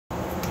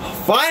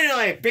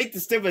Finally, I beat the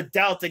stupid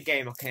Delta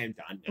game. Okay, I'm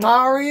done.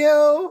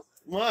 Mario?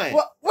 What?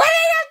 What are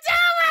you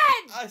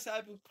doing? I said I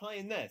was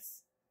playing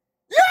this.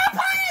 You're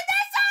playing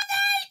this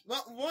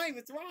on me? Why?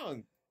 What's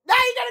wrong? Now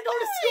you gotta go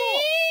to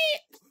school.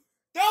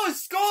 No,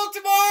 school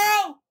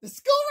tomorrow? To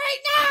school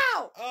right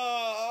now.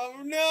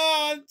 Oh,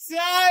 no, I'm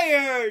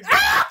tired. I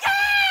don't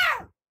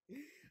care.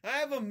 I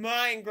have a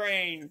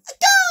migraine. Go,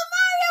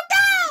 Mario, go.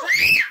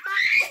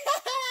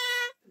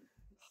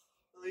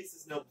 At least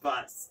there's no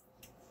bus.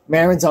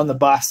 Marin's on the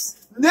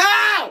bus. No!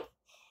 I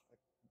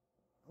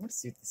want to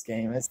see what this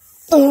game is.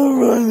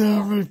 Alright,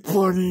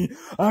 everybody.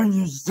 I'm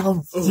your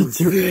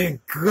substitute. Oh,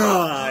 thank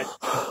God.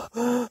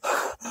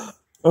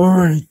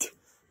 Alright.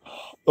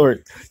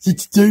 So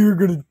today we're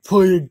gonna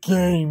play a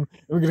game.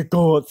 And we're gonna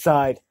go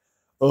outside.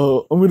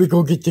 I'm gonna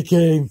go get the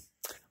game.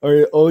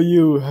 Alright, all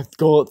you have to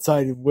go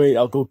outside and wait.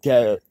 I'll go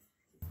get it.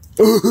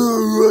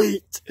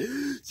 Alright.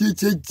 So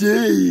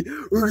today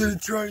we're gonna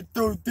try and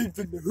throw things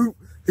in the hoop.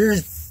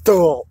 Here's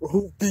the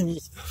hoop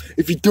thingies.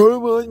 If you throw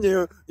them on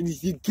there and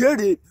if you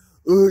get it,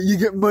 you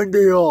get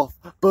Monday off.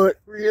 But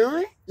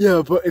Really?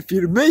 yeah, but if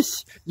you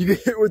miss, you get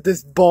hit with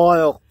this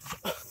ball.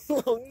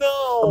 Oh,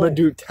 no. I'm gonna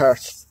do a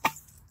test.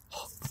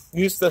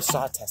 Use the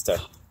saw tester.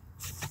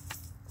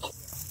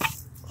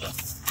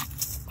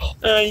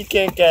 Oh, you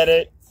can't get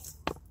it.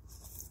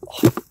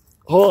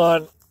 Hold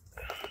on.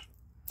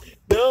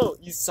 No,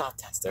 use saw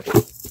tester.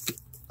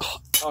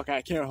 Okay,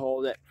 I can't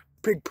hold it.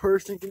 Big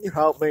person, can you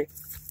help me?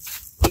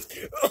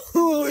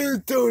 Oh, you're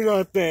doing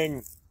that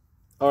thing.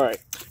 Alright.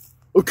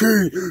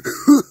 Okay.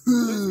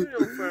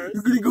 You're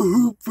gonna go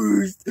hoop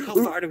first. How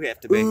far do we have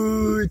to be?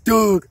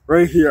 Doug,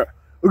 right here.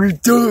 Okay,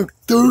 Doug,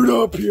 throw it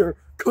up here.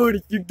 Cut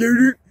it, you get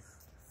it?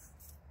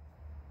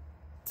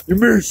 You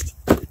missed.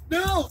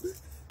 No!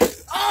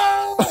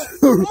 Oh!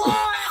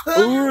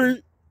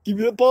 Alright, give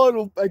me the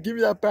bottle. Give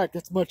me that back.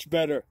 That's much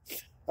better.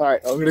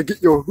 Alright, I'm gonna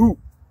get your hoop.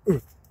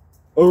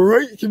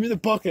 Alright, give me the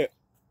bucket.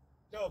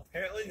 No,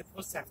 apparently you're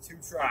supposed to have 2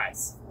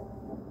 tries.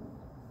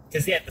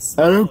 Because he had the I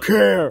small don't one.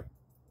 care.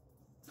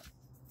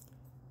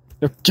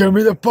 Now give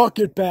me the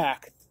bucket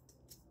back.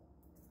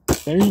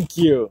 Thank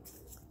you.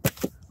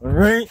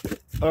 Alright,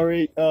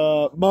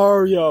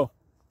 Mario.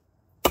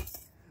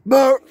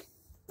 No!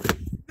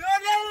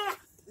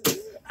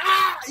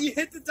 Ah! You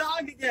hit the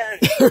dog again!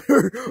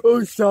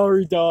 Oh,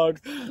 sorry, dog.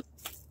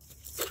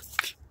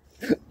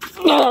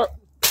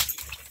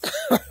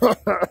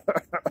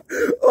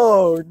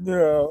 Oh,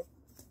 no.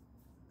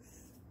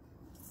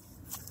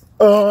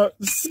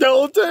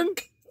 Skeleton?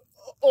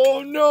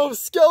 Oh, no,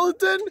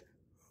 skeleton?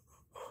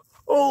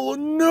 Oh,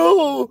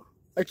 no.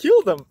 I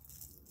killed him.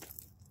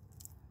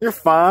 You're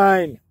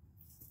fine.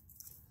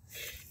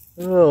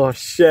 Oh,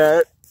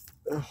 shit.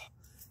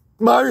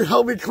 Mario,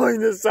 help me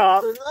clean this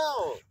up.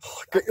 No!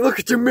 Look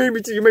at you made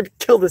me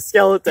kill the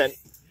skeleton.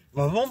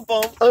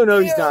 Oh, no,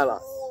 he's not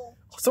up.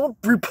 Someone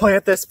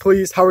replant this,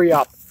 please. Hurry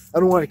up. I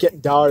don't want to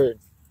get tired.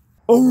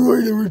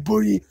 Alright,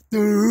 everybody.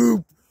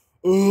 The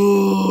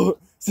hoop.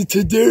 So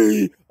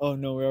today... Oh,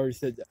 no, we already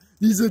said that.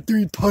 These are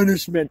 3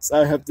 punishments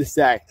I have to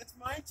say. It's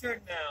my turn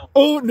now.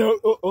 Oh, no.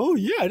 Oh,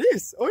 yeah, it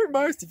is. Alright,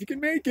 Mars, if you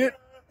can make it.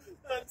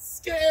 I'm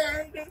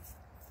scared.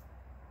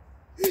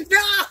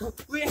 No!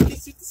 We have to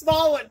shoot the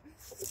small one.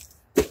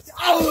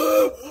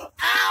 Oh!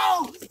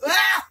 Ow!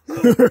 Ah!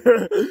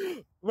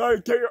 Mario,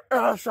 get your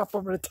ass up.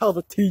 I'm going to tell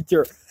the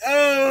teacher.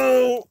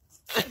 Oh!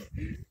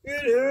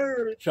 It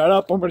hurts. Shut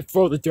up. I'm going to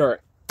throw the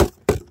dirt. I'm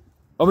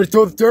going to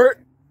throw the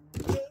dirt.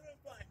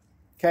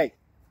 Okay.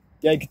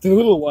 Yeah, get the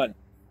little one.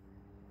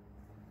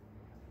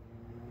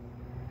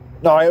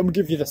 No, I'm going to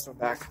give you this one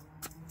back.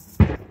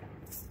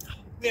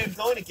 Wait, I'm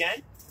going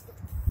again?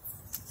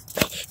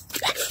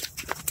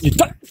 You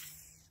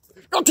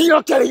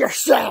don't get it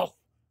yourself.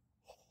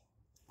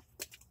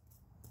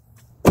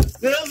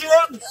 That was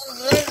wrong.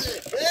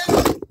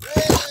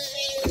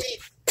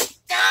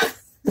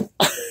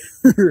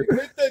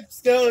 Hit the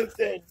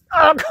skeleton.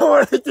 I'm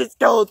going to hit the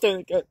skeleton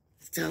again.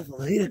 Stop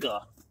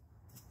illegal.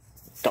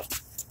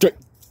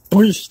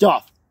 Please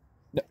stop.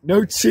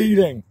 No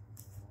cheating.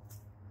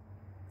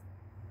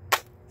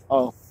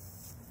 Oh.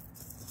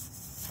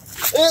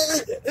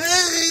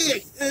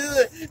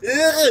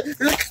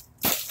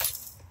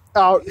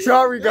 Oh,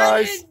 sorry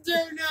guys. I didn't do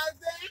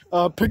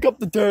nothing. Pick up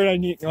the dirt I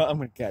need. I'm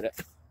gonna get it.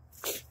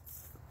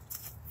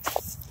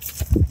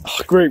 Oh,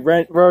 great,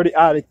 we're already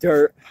out of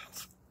dirt.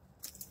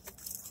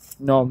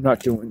 No, I'm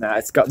not doing that.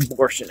 It's got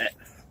morse in it.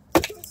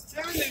 Whose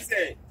turn is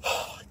it?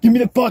 Give me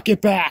the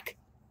bucket back.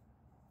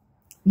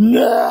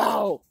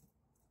 No.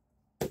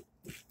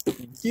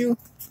 Thank you.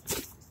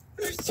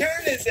 Whose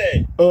turn is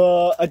it?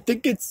 I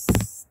think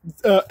it's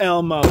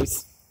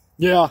Elmo's.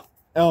 Yeah,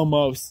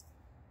 Elmo's.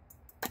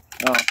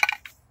 Oh.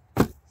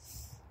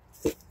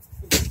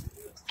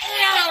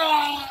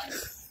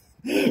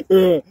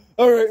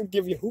 Alright, I'll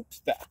give you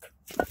hoops back.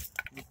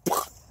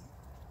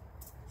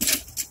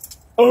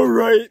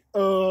 Alright,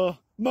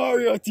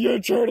 Mario, it's your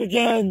turn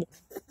again.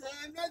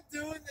 I'm not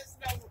doing this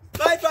no more.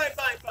 Bye.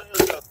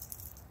 Let's go.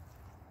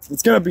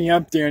 It's gonna be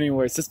empty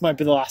anyways. This might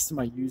be the last time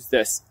I use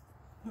this.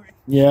 Alright.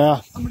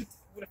 Yeah. What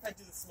if I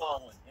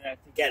small one, and I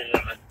can get it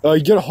on. Oh,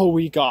 you get a whole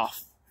week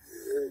off.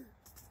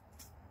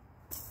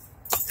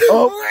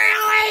 Oh,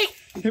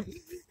 Really?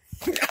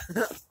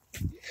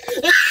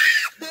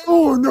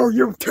 oh no!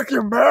 You took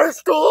your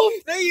mask off.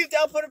 No, you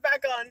don't put it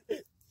back on.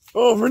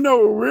 Oh, we know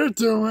what we're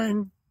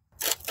doing.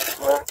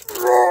 What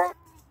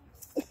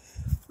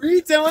are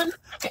you doing?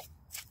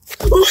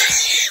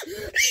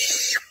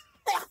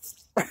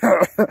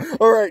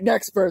 All right,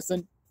 next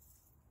person.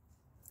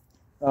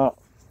 Oh,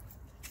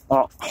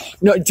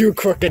 no, do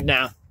crooked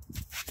now.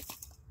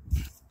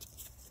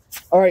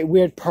 All right,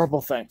 weird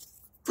purple thing.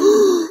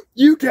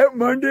 You get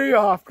Monday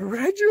off.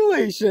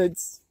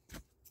 Congratulations.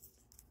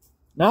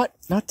 Not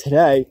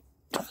today.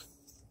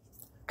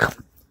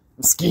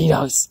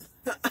 Mosquitoes.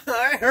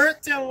 I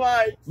hurt too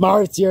much.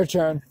 Mar, it's your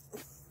turn.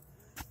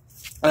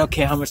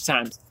 Okay, how much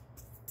time?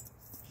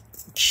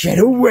 Get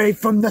away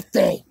from the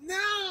thing.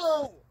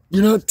 No.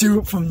 You don't do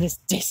it from this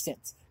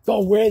distance. Go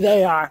where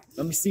they are.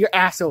 Let me see your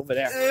ass over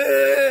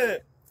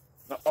there.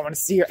 I want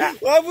to see your ass.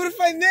 Why would if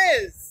I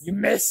miss? You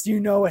missed, you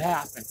know what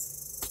happens.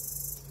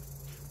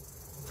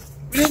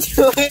 What are you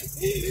doing?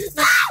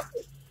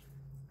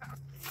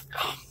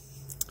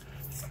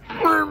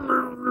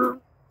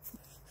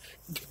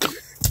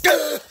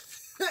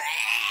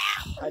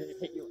 I didn't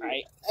hit you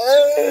right.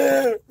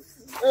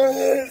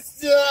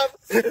 Stop.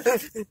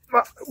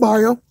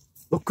 Mario,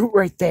 look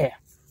right there.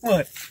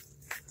 What?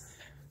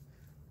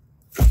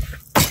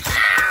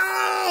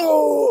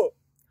 Ow!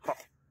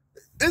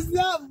 It's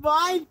not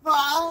my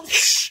fault.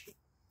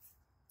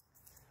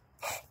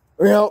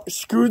 Well,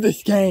 screw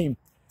this game.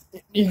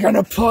 You're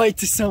gonna play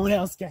till someone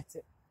else gets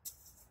it.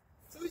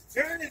 Whose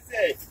turn is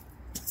it?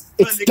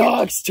 It's They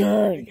Dog's You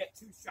turn. get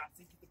 2 shots.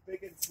 You get the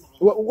big and small.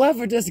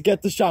 Whoever doesn't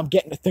get the shot, I'm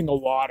getting a thing of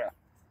water.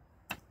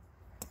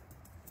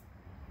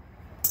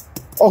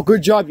 Oh,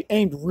 good job. You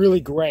aimed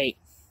really great.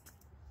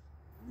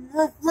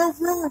 No.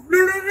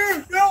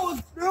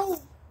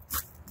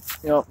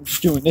 You know, I'm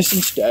just doing this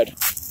instead.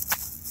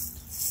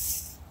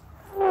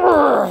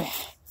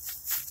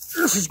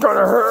 This is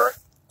gonna hurt.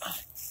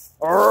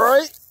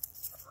 Alright.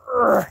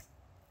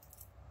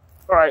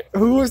 Alright,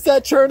 who was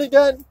that turn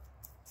again?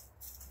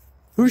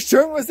 Whose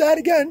turn was that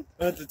again?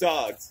 The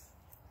dogs.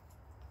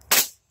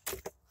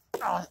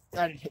 Oh,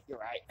 I didn't hit you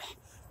right.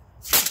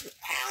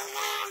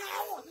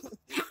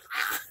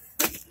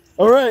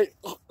 Alright.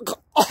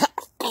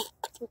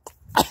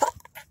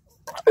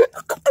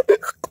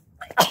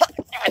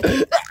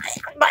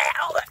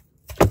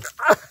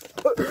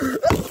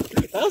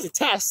 That was a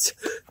test.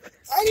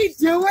 I didn't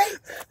do it.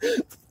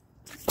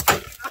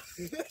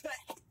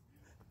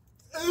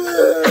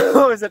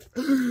 What was it?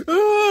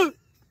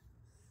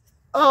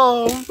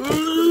 Oh.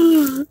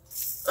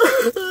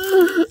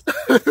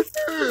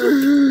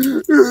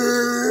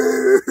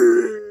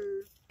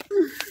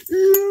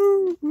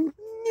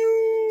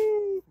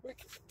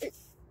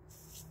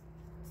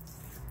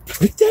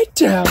 Put that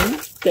down.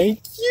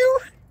 Thank you.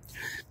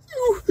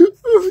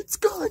 It's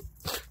gone.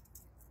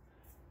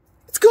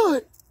 It's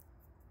gone.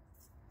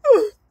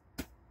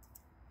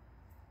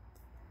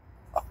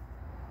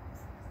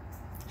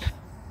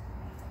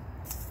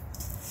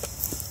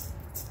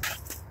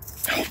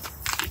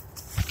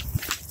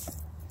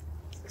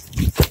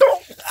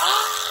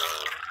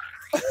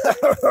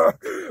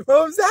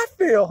 How does that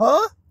feel,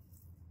 huh?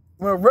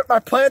 I'm gonna rip my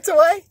plants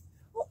away?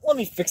 Well, let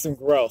me fix some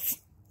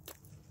growth.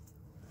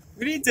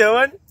 What are you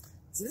doing?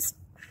 Is this?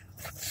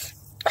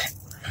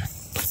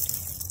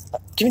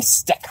 Give me a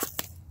stick.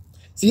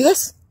 See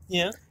this?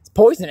 Yeah. It's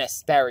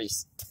poisonous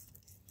berries.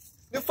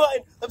 You're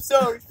fine. I'm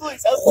sorry.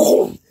 Please.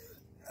 Oh,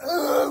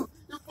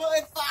 you're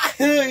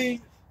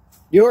fine.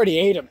 You already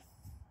ate them.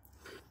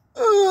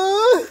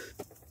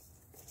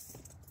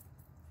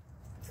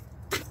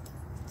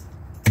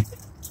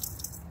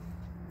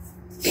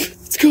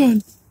 It's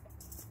gone.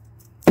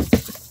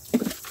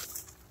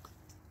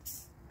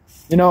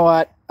 You know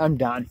what? I'm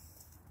done.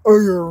 Oh,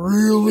 you're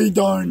really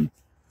done.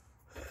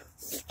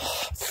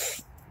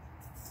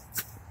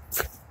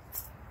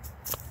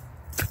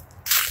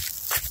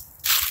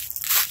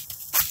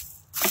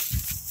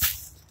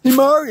 Hey,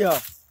 Mario.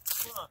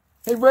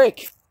 Hey,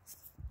 rake.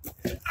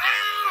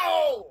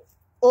 Ow!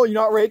 Oh, you're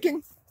not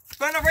raking?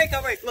 Find a rake.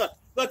 I'll rake. Look.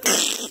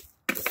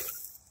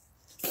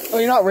 Oh,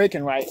 you're not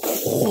raking right.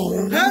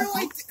 How do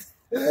I...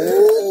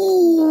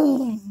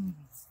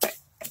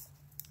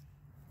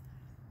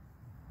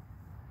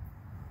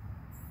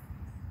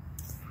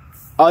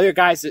 All you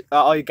guys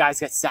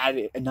got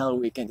Saturday another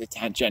week in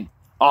detention.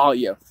 All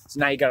you.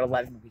 So now you got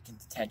 11 week in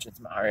detentions,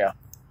 Mario.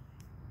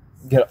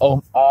 Get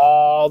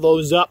all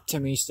those up to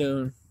me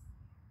soon.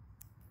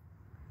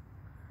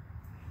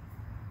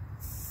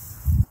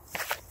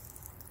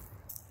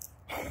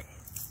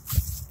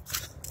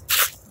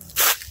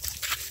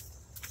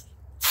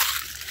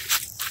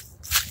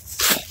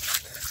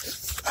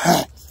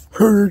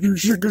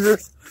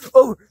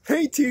 Oh,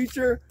 hey,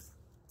 teacher.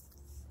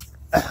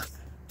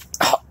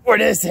 What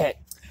is it?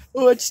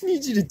 Oh, I just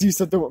need you to do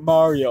something with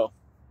Mario.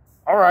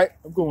 All right,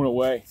 I'm going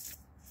away.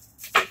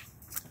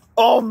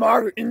 Oh,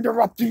 Mario,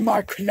 interrupting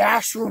my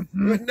classroom.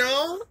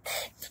 No?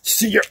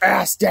 Sit your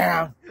ass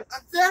down. I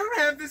don't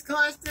have this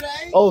class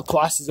today. Oh,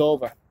 class is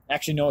over.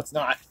 Actually, no, it's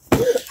not.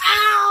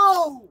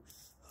 Ow!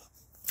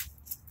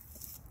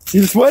 See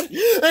this one?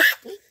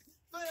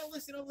 I'll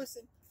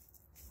listen.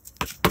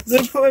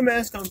 Let me put my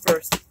mask on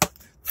first.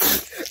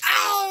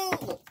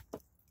 Ow!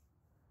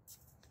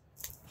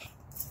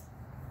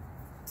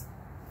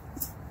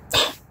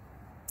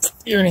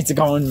 You need to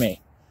go on me.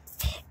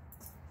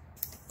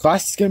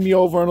 Class is gonna be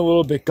over in a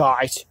little bit,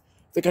 guys.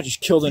 I think I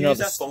just killed Can you use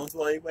another. that phones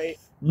while you wait?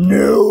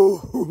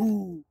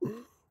 No.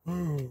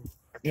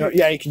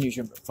 Yeah, you can use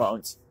your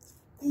phones.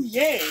 Ooh,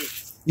 yay!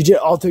 You did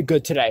all too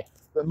good today,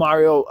 but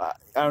Mario, I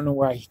don't know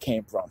where he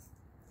came from.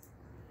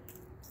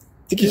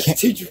 I think he This came.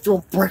 teacher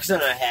threw bricks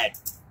on our head.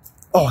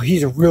 Oh,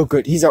 he's a real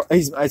good. He's a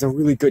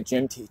really good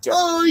gym teacher.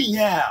 Oh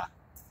yeah.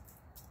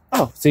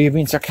 Oh, so you're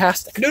being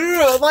sarcastic? No,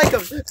 I like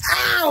him.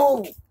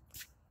 Ow!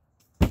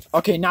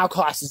 Okay, now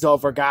class is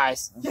over,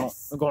 guys.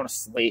 I'm going to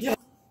sleep. Yes.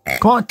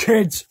 Come on,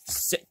 kids,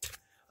 sit.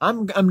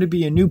 I'm going to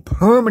be a new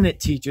permanent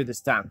teacher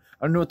this time.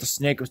 I don't know what the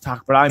snake was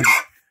talking about. I'm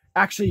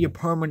actually a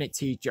permanent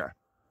teacher.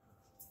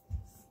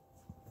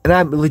 And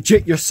I'm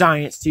legit your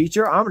science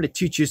teacher. I'm going to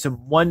teach you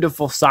some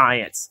wonderful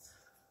science.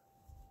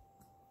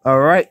 All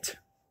right.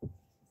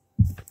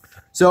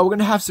 So we're going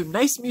to have some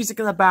nice music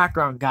in the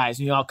background, guys,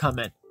 when you all come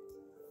in.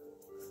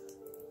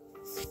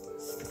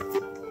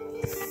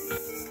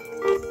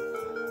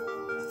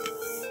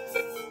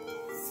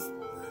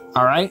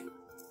 All right.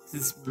 Is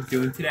this what we're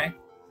doing today?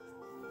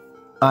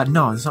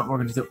 No, that's not what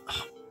we're going to do.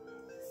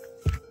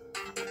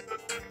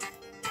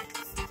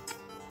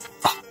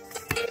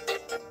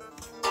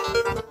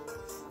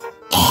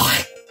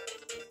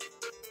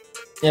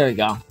 There we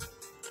go.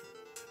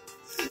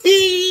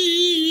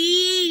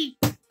 The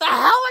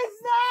hell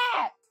is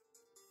that?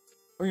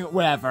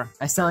 Whatever.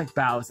 I sound like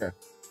Bowser.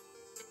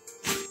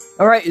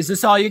 Alright, is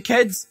this all you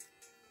kids?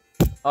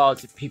 Oh,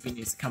 the peepee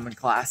needs to come in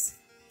class.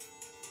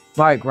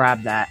 Alright,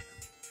 grab that.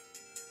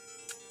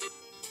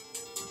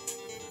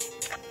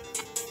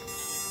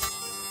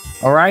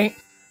 Alright?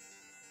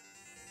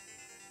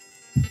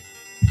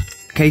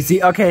 Okay,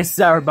 see, okay, this is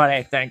everybody,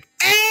 I think.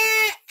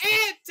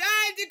 It's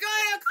time to go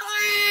to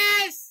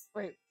class!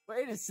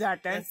 Wait a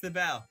second. That's the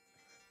bell.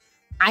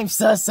 I'm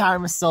so sorry,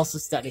 I'm a social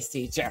studies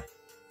teacher.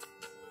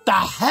 The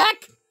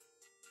heck?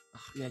 Oh,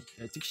 yeah,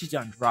 I think she's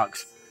on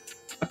drugs.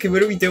 Okay,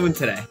 what are we doing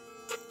today?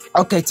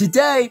 Okay,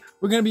 today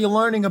we're gonna be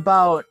learning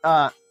about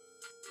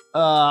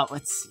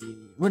let's see.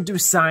 We're gonna do a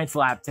science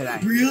lab today.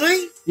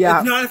 Really? Yeah.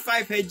 It's not a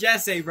 5-page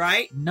essay,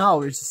 right? No,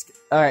 we're just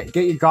alright,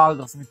 get your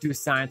goggles, I'm gonna do a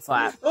science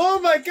lab. Oh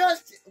my gosh!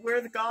 Where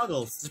are the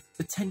goggles? Just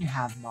pretend you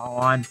have them all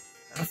on.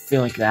 I don't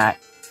feel like that.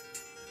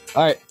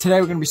 Alright, today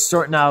we're gonna be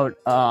sorting out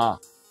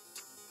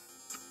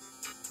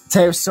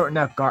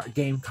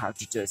game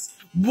cartridges.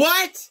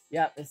 What?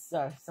 Yep, it's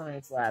our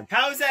science lab.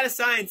 How is that a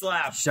science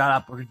lab? Shut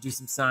up, we're gonna do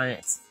some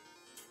science.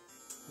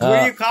 What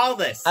do you call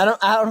this? I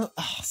don't.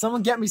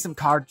 Someone get me some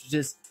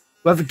cartridges.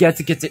 Whoever gets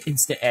it gets an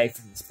instant A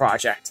from this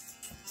project.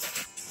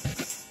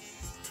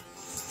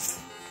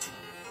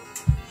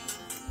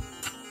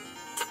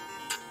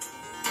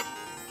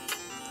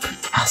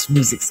 This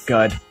music's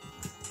good.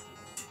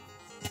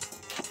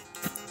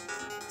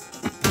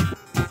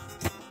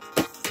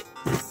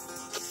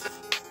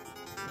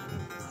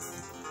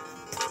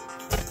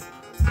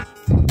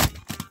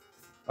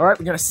 Alright,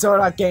 we're gonna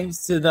sort out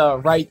games to the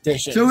right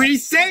dishes. So we need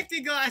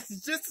safety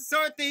glasses just to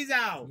sort these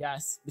out.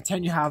 Yes,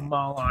 pretend you have them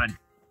all on.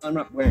 I'm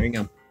not wearing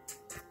them.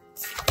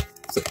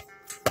 So,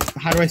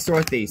 how do I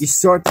sort these? You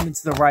sort them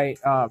into the right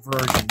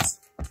versions.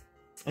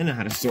 I know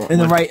how to sort In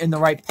one. the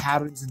right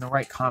patterns and the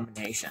right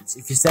combinations.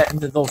 If you set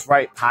into those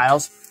right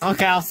piles.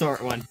 Okay, I'll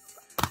sort one.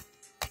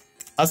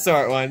 I'll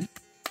sort one.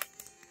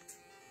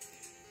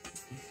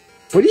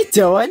 What are you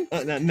doing?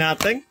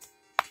 Nothing.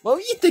 What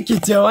do you think you're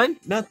doing?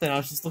 Nothing. I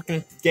was just looking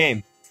at the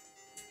game.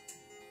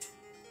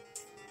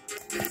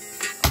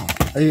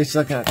 Are you just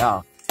looking at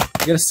you're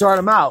gonna sort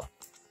them out.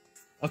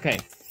 Okay.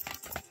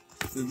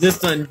 So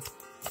this one,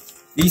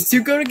 these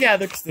two go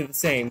together because they're the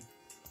same.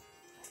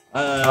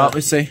 Let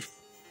me see.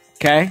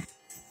 Okay.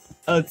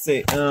 Let's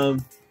see.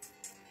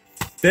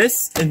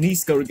 This and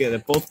these go together.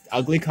 Both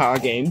ugly car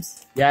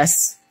games.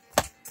 Yes.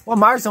 Well,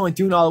 Mario's only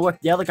doing all the work.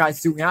 The other guy's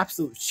doing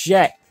absolute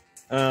shit.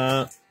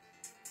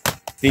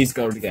 These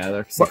go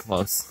together because they're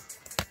close.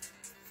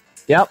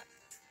 Yep.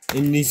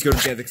 And these go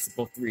together because they're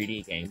both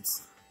 3D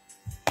games.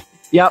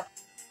 Yep.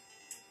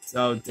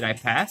 So did I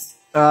pass?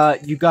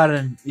 You got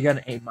an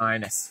A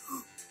minus.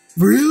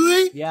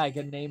 Really? Yeah, I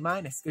get an A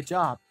minus. Good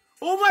job.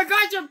 Oh my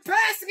god, you're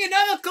passing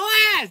another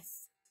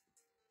class!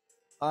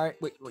 Alright,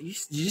 wait, you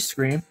just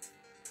scream?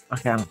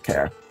 Okay, I don't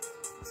care.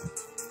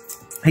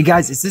 Hey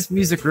guys, is this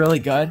music really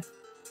good?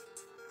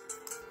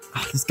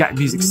 Oh, this guy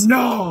music's...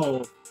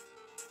 No!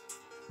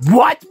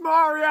 What,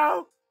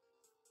 Mario?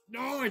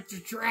 No, it's a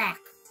truck.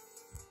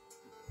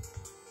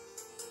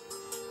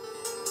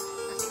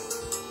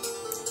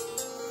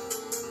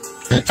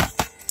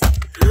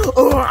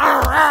 Oh,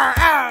 ow, ow,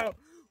 ow!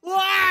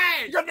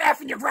 What? You're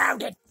deaf and you're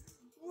grounded!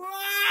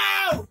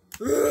 Wow!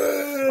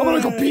 I'm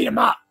gonna go beat him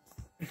up!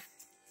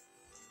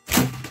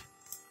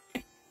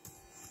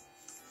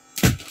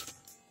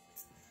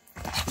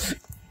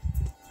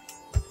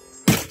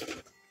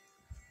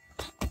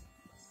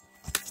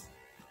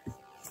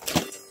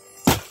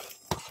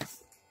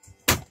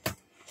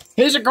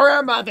 Here's your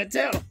grandmother,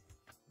 too.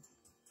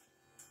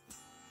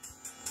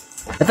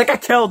 I think I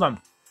killed him.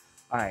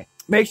 Alright.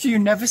 Make sure you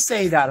never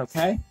say that,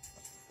 okay?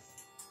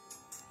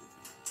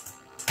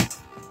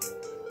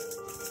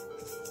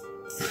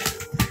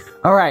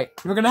 Alright.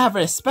 We're gonna have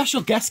a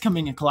special guest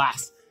coming in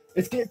class.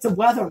 It's a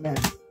weatherman.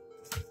 I'm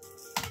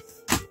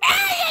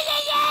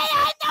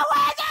the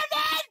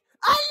weatherman!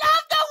 I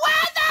love the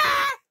weather!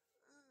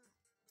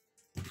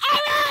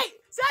 Alright!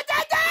 So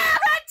today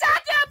we're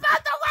talking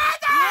about the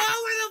weather!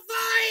 Lower the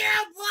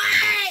volume,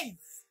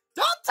 please!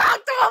 Don't talk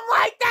to him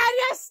like that!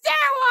 He has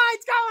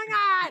steroids going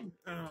on!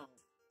 Oh.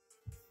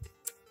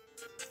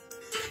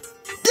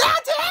 Now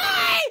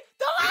today,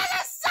 the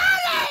weather's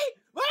sunny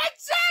with a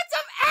chance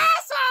of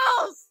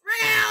assholes!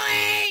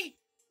 Really?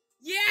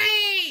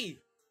 Yay!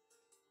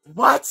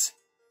 What?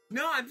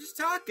 No, I'm just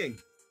talking.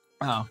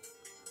 Oh.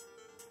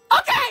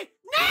 Okay,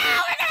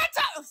 now we're gonna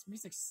talk. Oh, this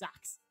music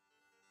sucks.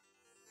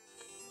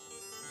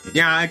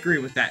 Yeah, I agree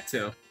with that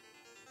too.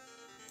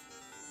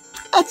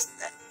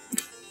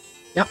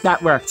 Yep,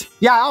 that worked.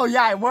 Yeah, oh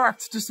yeah, it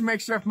worked. Just to make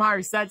sure if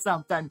Mari said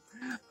something.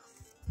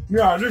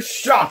 Yeah, this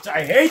sucks.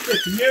 I hate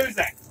this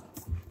music.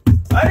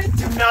 I didn't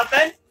do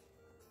nothing.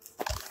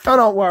 Oh,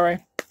 don't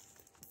worry.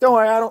 Don't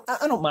worry, I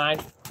don't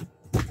mind.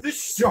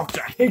 This sucks.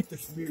 I hate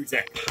this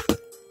music.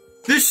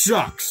 This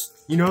sucks.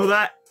 You know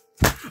that?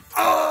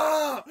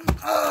 Oh!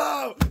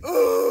 Oh!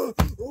 Oh!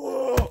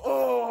 Oh!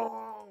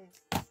 Oh!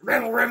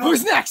 Rimmel, Rimmel.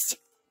 Who's next?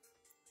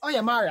 Oh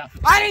yeah, Mario.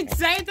 I didn't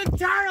say it, the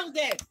turtle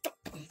did!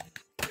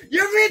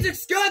 Your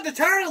music's good, the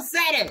turtle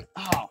said it!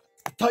 Oh,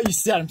 I thought you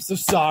said. I'm so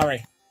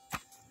sorry.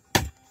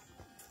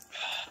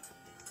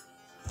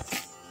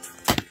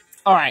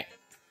 Alright.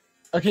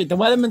 Okay, the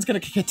weatherman's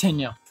gonna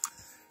continue.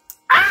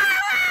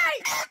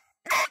 Alright!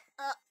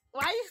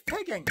 Why are you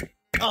picking?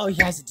 Oh, he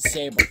has a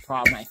disabled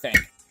problem, I think.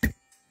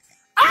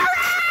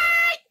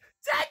 Alright!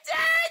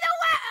 Today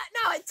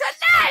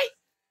tonight!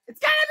 It's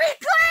gonna be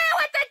clear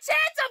with the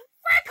chance of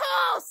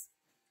freckles!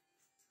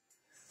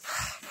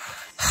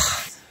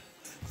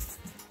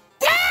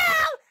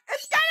 Damn!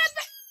 It's gonna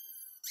be...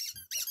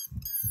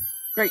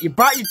 Great, you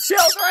brought your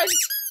children!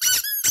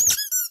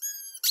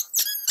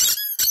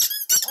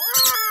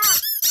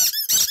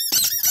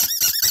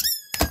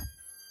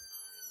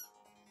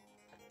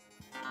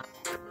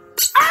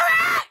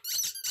 Alright!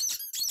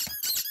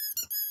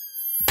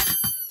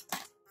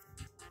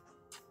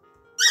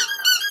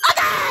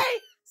 Okay!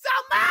 So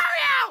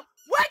Mario,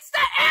 what's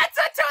the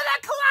answer to the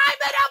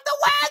climate of the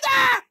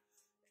weather?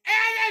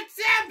 And the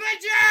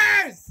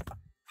temperatures!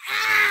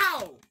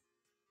 Ow!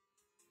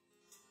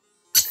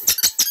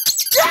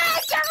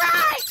 Yes, you're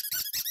right!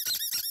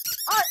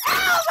 Or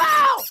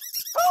Elmo!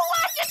 Who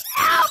watches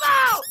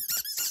Elmo?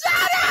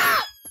 Shut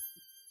up!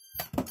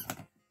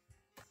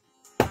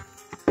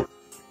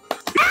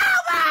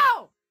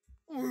 Elmo!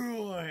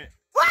 What?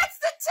 What's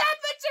the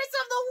temperatures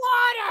of the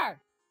water?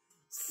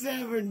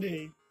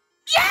 70.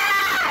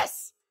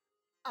 Yes!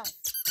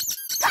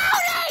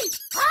 Tony!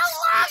 How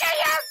long are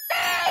your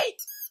feet?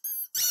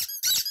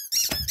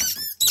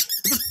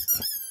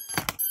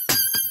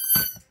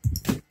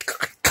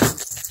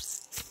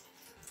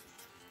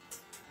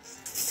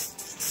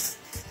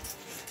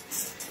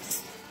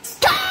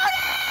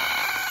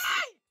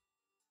 Tony!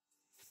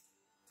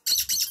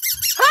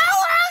 How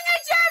long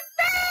is your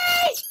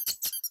feet?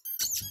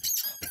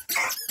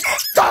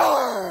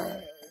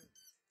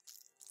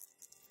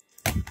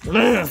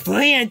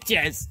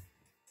 Branches!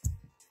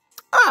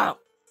 Oh!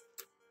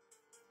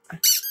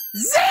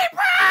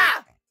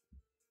 Zebra!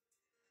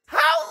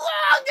 How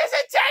long does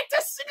it take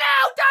to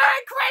snow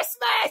during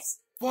Christmas?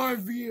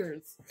 5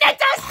 years. It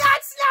does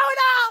not snow at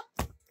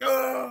all!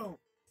 Oh!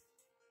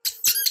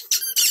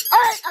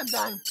 Alright, I'm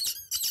done.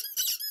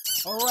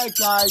 Alright,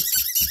 guys.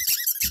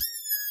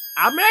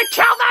 I'm gonna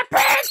kill that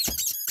pig!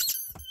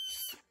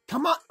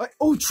 Come on.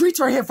 Oh, treats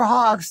right here for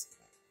hogs.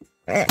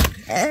 Oh,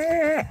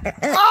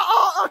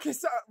 okay,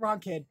 sorry. Wrong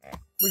kid.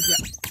 Where's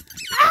that?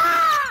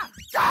 Ah!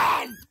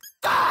 Done!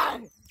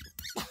 Done!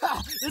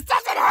 This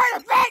doesn't hurt a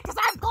bit because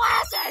I have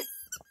glasses!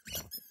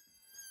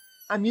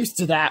 I'm used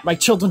to that. My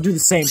children do the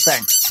same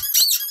thing.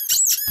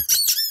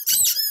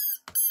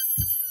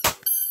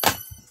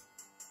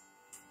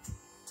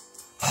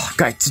 Oh,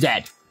 God, it's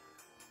dead.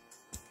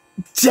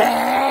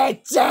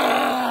 Dead!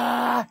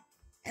 Alright,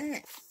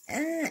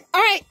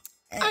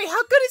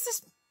 how good is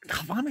this?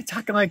 God, why am I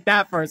talking like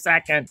that for a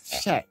second?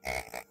 Shit.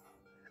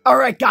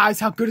 Alright, guys,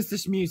 how good is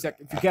this music?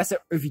 If you guess it,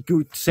 if you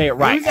do say it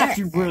right. It was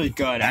actually really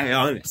good, I'll be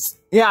honest.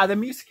 Yeah, the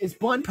music is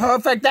one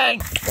perfect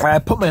thing. I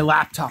put my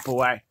laptop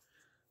away.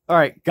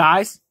 Alright,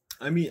 guys.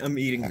 I'm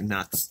eating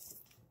nuts.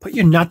 Put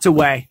your nuts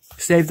away.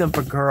 Save them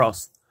for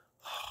girls.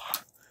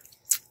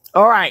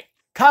 Alright,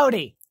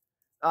 Cody.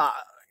 I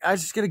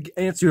was just gonna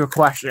answer your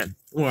question.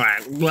 Why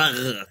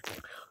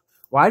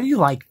do you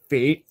like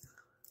feet?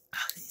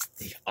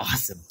 They're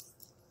awesome.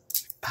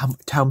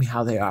 Tell me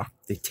how they are.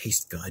 They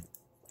taste good.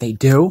 They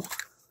do?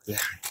 Yeah.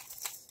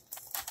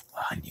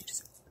 Oh, I need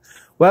to.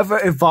 Whoever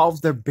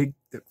evolves their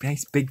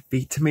nice big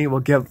feet to me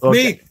will give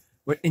me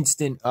with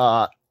instant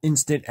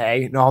instant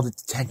A, and all the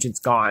detention's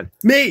gone.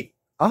 Me!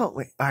 Oh,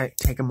 wait. All right,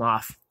 take them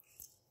off.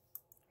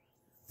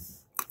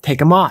 Take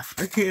them off.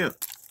 I can't.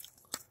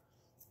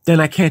 Then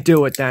I can't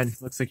do it then.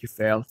 Looks like you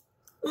failed.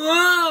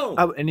 Whoa!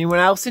 Oh, anyone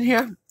else in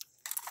here?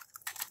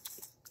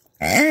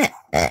 No,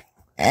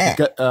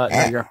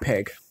 you're a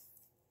pig.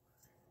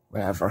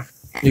 Whatever.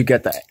 You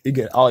get that. You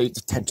get all your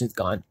detention's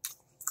gone.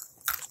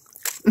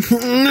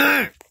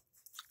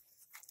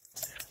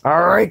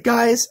 All right,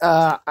 guys.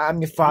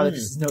 I'm your father.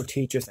 This is no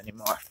teachers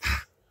anymore.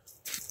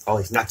 Oh,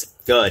 these nuts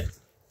are good.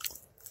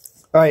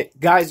 All right,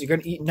 guys. You're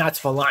gonna eat nuts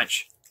for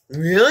lunch.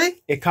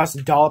 Really? It costs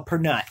 $1 per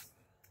nut.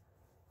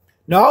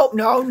 No.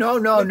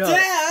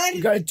 Dad!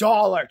 You got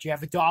 $1. Do you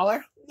have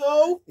 $1?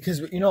 No. Because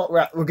you know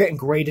we're getting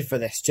graded for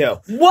this too.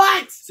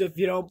 What? So if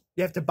you don't,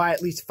 you have to buy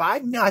at least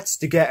 5 nuts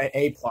to get an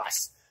A+.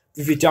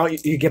 If you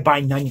don't, you get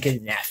by none, you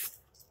get an F.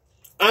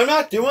 I'm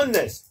not doing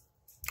this.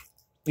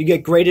 You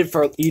get graded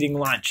for eating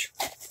lunch.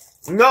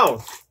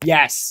 No.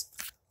 Yes.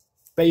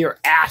 Bet your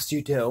ass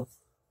you do.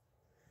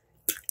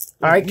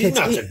 All right, These kids,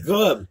 nuts eat. are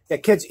good. Yeah,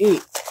 kids,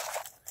 eat.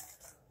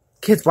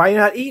 Kids, why are you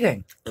not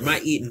eating? I'm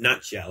not eating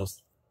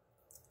nutshells.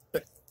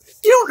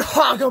 You don't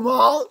hog them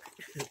all.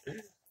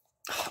 I'm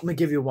gonna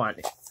give you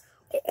 1.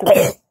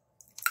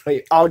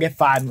 Wait, I'll get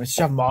 5. I'm gonna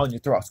shove them all in your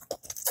throat.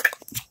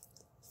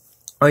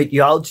 All right,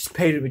 y'all just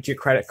paid it with your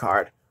credit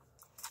card.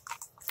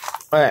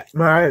 All right,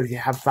 Mario, you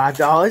have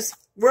 $5?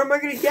 Where am I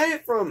going to get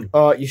it from?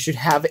 You should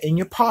have it in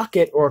your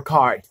pocket or a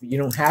card. You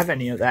don't have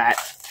any of that.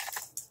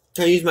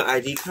 Can I use my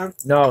ID card?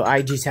 No,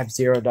 I just have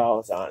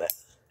 $0 on it.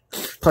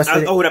 Plus,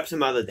 I'll owe it up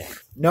some other day.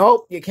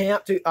 nope, you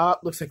can't do.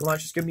 Looks like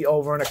lunch is gonna be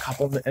over in about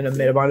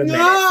a minute.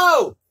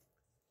 No!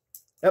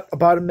 Yep,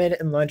 about a minute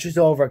and lunch is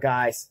over,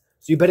 guys.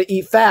 So you better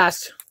eat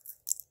fast.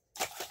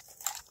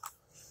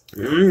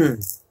 Hey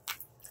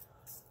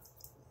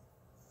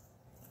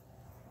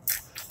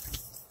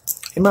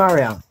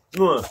Mario.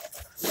 What?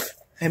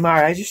 Hey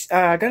Mario, I just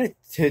gotta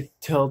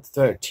tell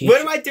the teacher.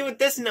 What do I do with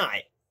this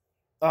night?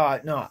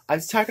 No, I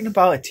was talking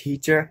about a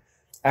teacher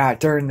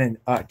during the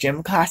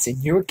gym class,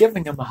 and you were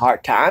giving him a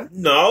hard time.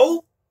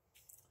 No.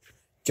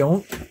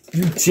 Don't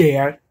you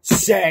dare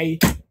say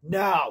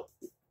no.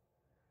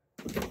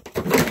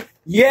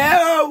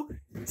 You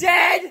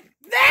did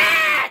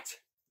that!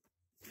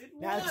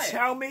 Now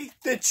tell me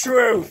the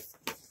truth.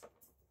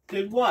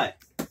 Did what?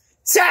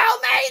 Tell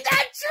me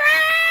the truth!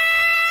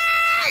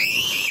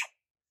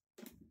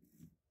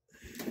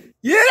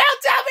 You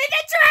don't tell me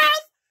the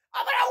truth!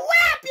 I'm gonna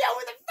whap you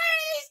in the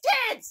face of these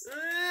kids!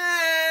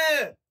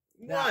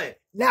 What?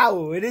 Now,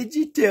 what did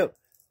you do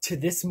to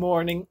this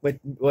morning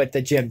with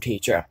the gym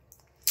teacher?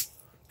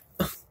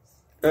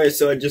 Alright,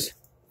 so I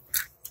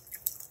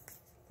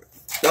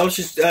was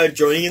just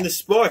joining in the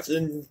sports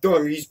and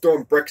he's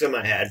throwing bricks on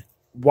my head.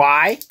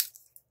 Why?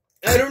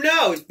 I don't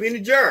know. He's being a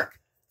jerk.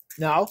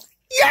 No.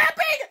 You're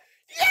being a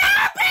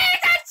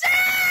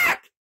jerk!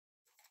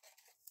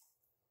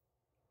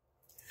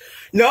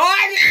 No,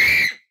 I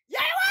didn't. You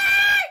know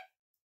what?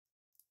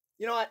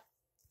 You know what?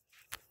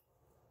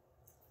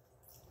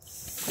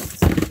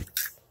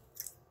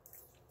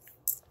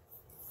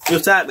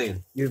 What's that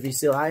mean?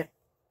 UVC light.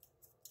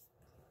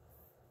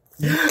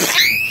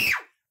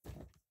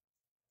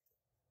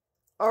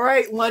 All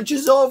right, lunch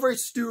is over,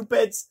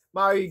 stupids.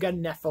 Mario, you got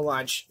an F for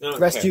lunch. Okay. The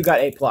rest of you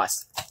got A+.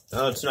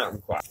 No, it's not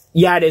required.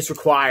 Yeah, it is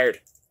required.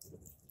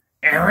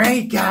 All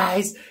right,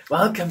 guys.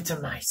 Welcome to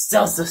my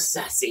salsa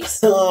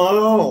sassies.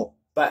 Hello.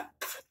 But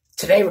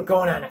today we're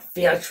going on a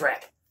field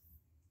trip.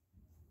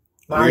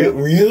 Mario,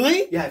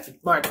 Really? yeah,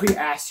 Mario, put your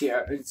ass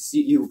here and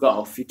see you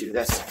go if you do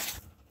this.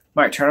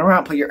 Mario, turn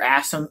around, put your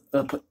ass on,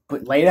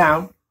 lay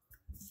down.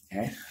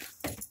 Okay.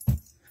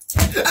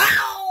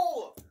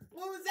 Ow!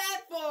 What was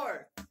that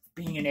for?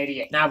 Being an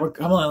idiot. Now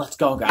come on, let's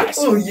go, guys.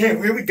 Oh yeah,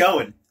 where are we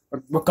going?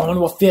 We're going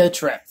to a field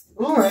trip.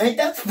 All right,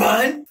 that's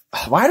fun.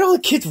 Why do all the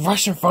kids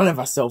rush in front of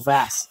us so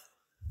fast?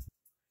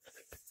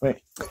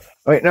 Wait,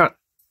 no.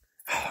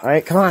 All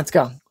right, come on, let's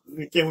go.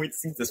 I can't wait to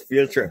see what this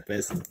field trip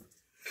is.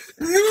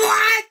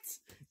 What?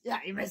 Yeah,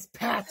 you missed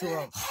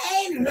bathroom.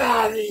 Hey,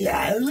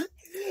 Mario.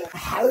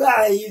 How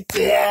are you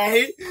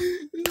today?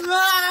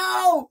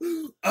 No!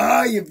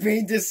 Oh, you're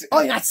being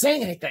Oh, you're not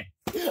saying anything.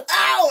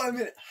 Ow! I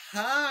mean,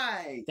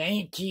 hi.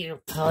 Thank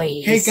you,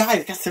 please. Hey guys,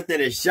 I got something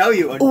to show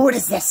you. Ooh, what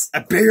is this?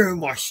 A bigger and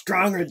more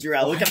stronger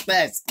drill. Look at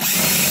this.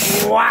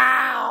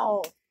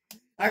 Wow.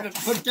 I can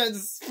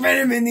spin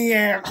him in the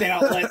air if they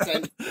don't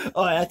listen.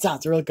 Oh, that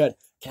sounds real good.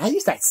 Can I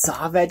use that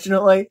saw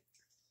vaginally?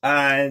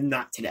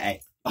 Not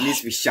today. It needs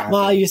to be sharp.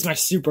 Well, I'll use my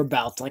super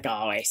belt like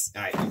always.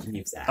 Alright, you can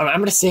use that. All right, I'm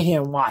going to sit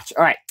here and watch.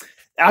 All right.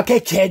 Okay,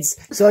 kids.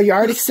 So you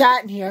already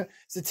sat in here.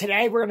 So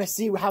today we're going to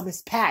see how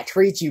Miss Pat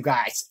treats you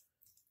guys.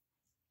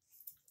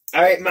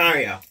 Alright,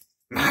 Mario.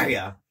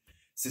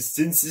 So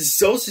since this is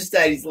social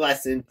studies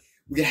lesson,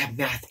 we're going to have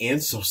math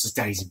and social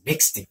studies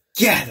mixed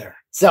together.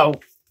 So,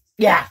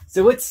 yeah.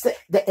 So it's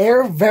the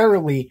air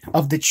verily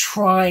of the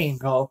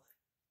triangle.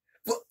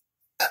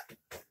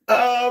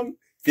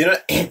 If you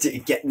don't answer, you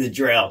get in the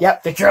drill.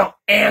 Yep, the drill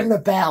and the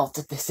belt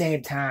at the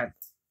same time.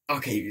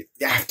 Okay,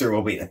 after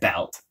will be the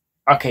belt.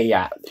 Okay,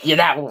 yeah,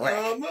 that will work.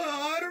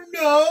 I don't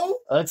know.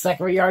 Looks like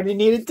we already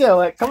need to do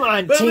it. Come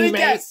on, But let me teammate.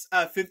 guess,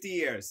 50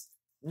 years.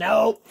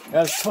 Nope, it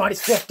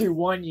was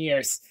 51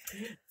 years.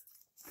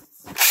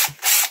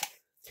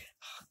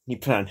 You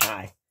put on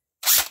high.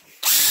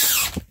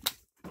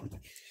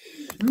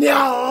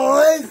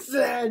 No,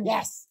 listen.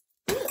 Yes.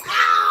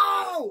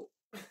 Ow!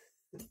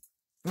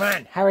 Come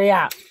on, hurry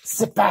up.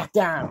 Sit back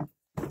down,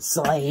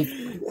 slave.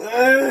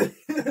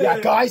 Yeah,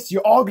 guys,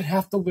 you're all gonna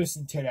have to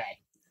listen today.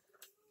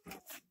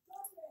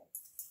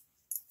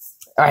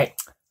 All right,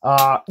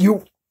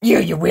 you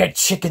weird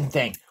chicken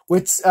thing.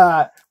 What's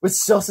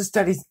social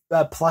studies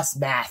plus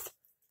math?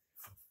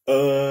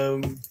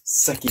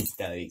 Sucky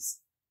studies.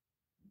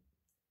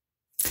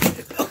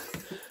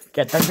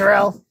 Get the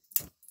drill.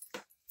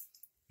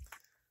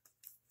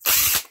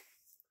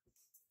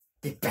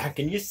 Get back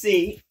in your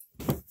seat.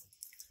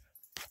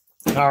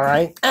 All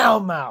right,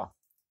 Elmo.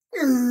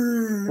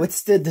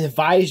 What's the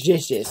divided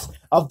dishes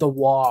of the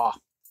wall?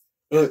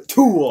 2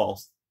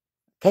 walls.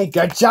 Okay,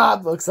 good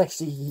job. Looks like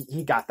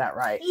he got that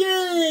right.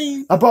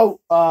 Yay! About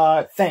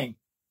thing.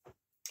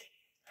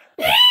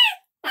 All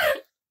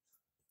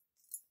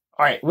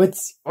right, what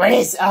is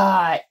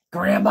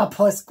grandma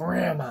plus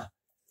grandma?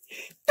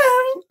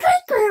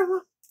 Great grandma.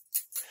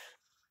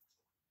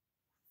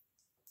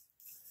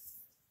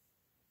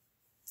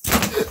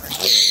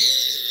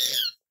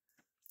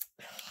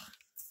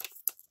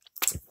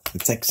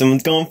 Looks like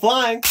someone's going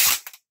flying.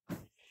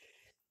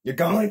 You're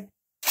going?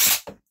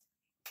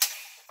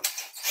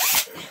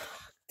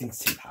 Thing's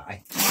too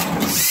high.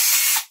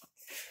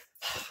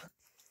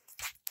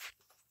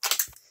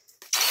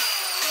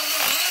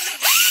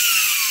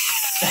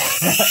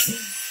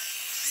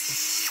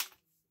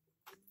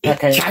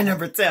 Okay. Try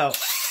number 2. All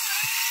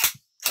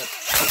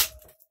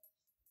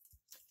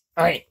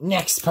right,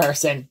 next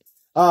person.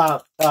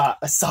 A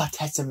saw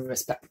tested from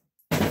his pet.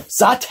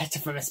 Saw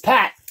tested from his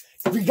pet.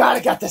 We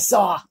gotta get the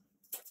saw.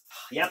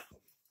 Yep.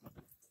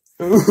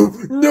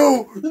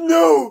 No.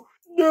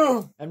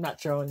 I'm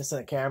not showing this on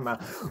the camera.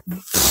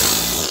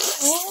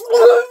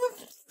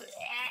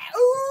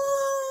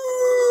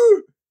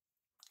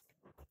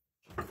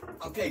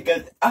 Okay,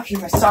 good.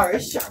 Actually, my saw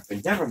is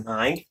sharpened. Never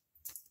mind.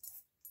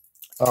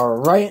 All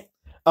right.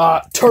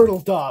 Turtle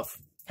dove.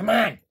 Come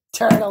on,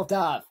 turtle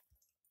dove.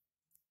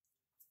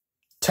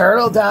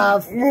 Turtle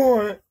dove.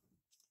 All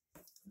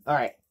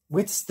right.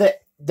 What's the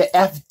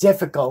F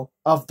difficult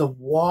of the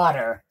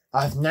water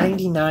of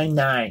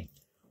 99.9?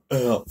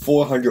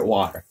 400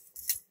 water.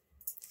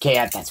 Okay,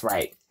 yeah, that's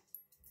right.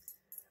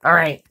 All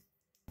right,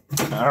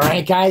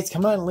 guys,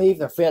 come on, leave.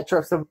 The field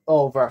trip's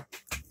over.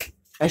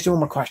 Actually, one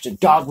more question.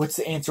 Dog, what's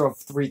the answer of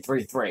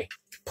 333?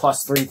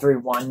 Plus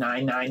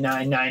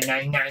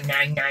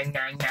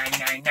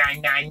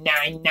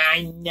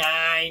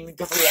 3319999999999999999.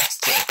 Go for the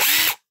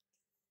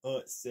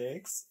X2.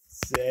 6,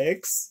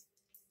 6,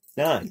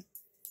 9.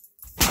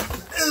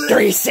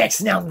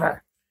 36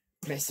 number.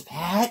 Miss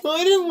Pat.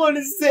 I didn't want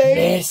to say.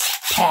 Miss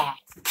Pat.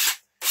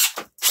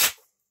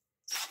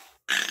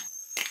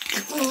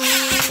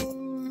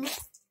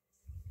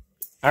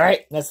 All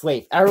right, let's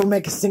leave. Everyone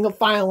make a single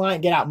file line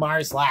and get out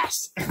Mars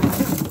last.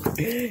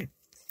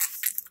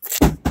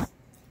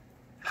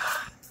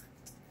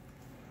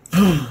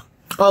 Oh,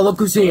 look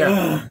who's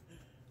here.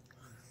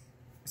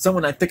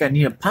 Someone, I think I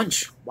need a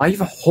punch. Why do you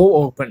have a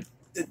hole open?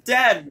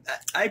 Dad,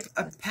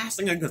 I'm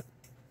passing. I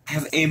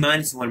have A- in one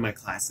of my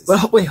classes.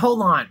 Well, wait,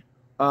 hold on.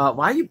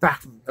 Why are you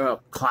back from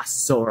class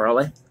so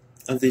early?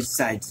 Oh, they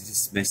decided to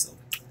dismiss them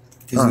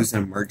because it was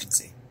an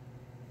emergency.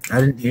 I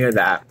didn't hear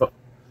that, but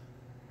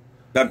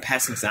But I'm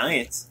passing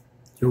science.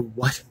 you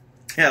what?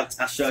 Yeah,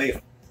 I'll show you.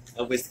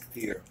 I'll waste the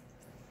computer.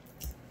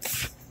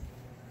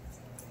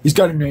 He's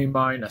got an A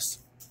minus.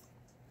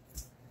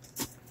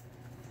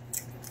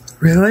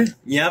 Really?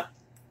 Yep.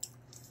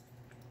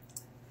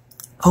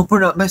 Hope we're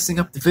not messing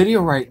up the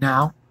video right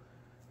now.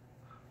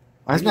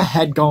 Why is my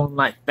head going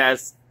like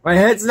this? My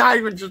head's not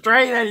even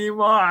straight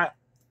anymore.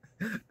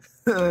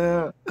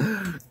 I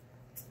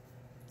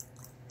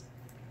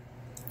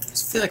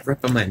just feel like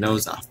ripping my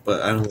nose off,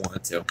 but I don't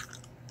want to.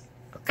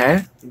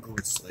 Okay. I'm going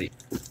to sleep.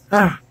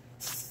 I'm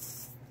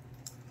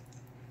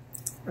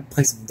gonna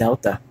play some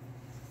Delta.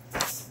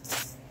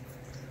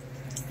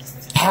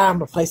 I'm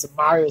gonna play some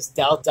Mario's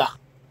Delta.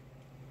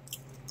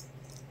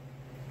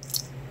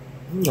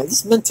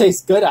 This mint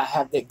tastes good. I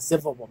have the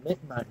exhibitable mint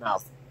in my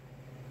mouth.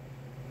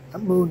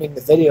 I'm ruining the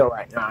video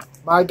right now.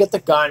 Mario, get the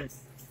gun.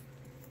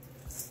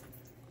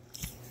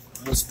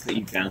 I'll just put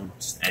you down.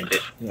 Just end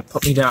it. Yeah,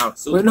 put me down.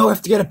 Wait, no, I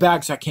have to get a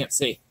bag so I can't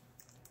see.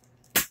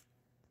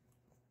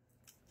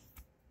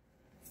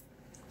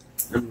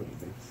 I'm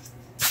leaving.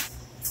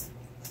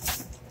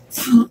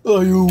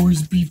 I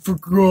always be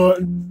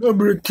forgotten. I'm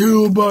gonna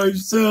kill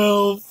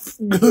myself.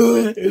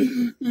 Oh,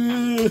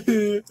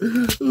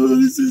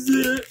 this is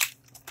it.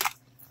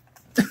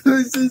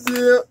 This is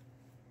it.